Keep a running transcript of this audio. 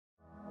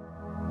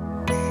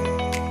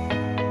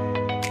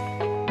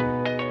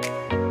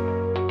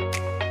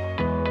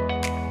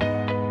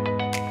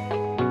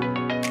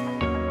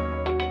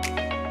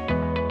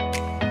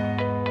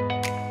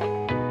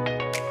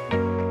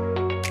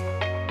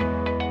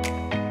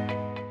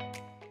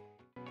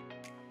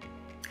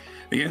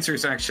The answer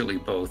is actually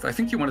both. I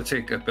think you want to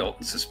take a belt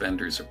and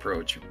suspenders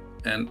approach.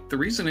 And the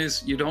reason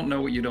is you don't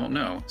know what you don't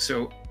know.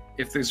 So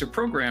if there's a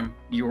program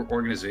your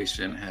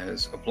organization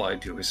has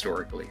applied to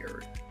historically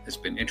or has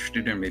been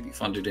interested in, maybe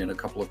funded in a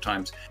couple of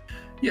times,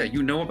 yeah,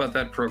 you know about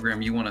that program.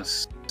 You want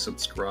to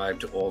subscribe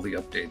to all the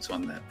updates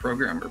on that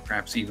program, or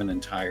perhaps even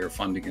entire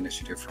funding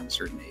initiative from a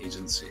certain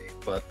agency.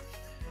 But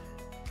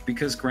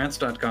because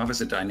Grants.gov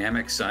is a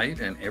dynamic site,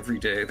 and every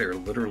day there are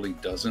literally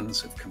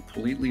dozens of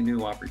completely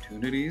new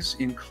opportunities,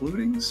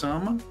 including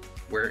some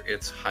where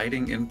it's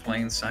hiding in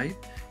plain sight,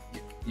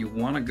 you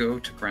want to go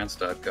to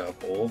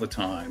Grants.gov all the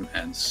time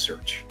and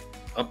search.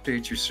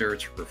 Update your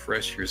search,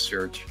 refresh your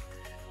search,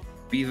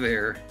 be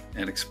there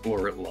and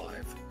explore it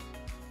live.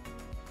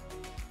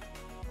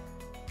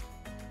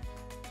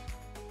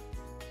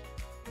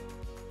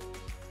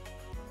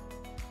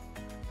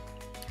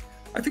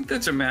 I think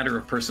that's a matter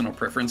of personal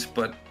preference,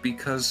 but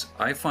because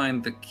I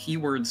find the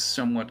keywords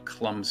somewhat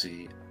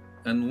clumsy,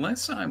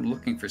 unless I'm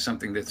looking for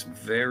something that's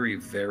very,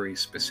 very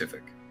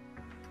specific,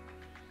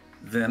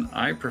 then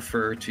I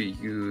prefer to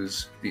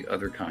use the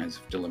other kinds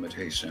of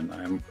delimitation.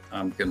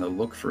 I'm going to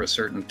look for a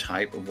certain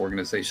type of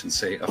organization,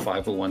 say a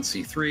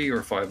 501c3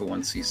 or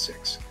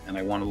 501c6, and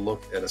I want to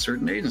look at a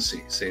certain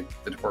agency, say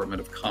the Department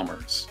of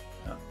Commerce.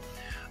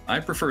 I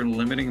prefer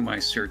limiting my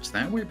search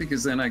that way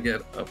because then I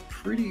get a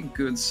pretty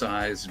good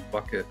sized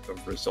bucket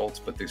of results,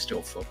 but they're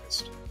still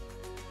focused.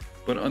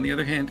 But on the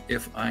other hand,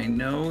 if I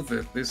know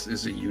that this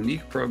is a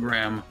unique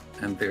program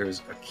and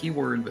there's a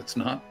keyword that's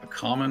not a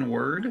common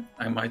word,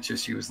 I might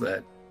just use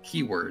that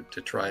keyword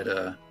to try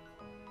to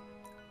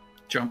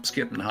jump,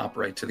 skip, and hop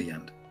right to the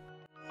end.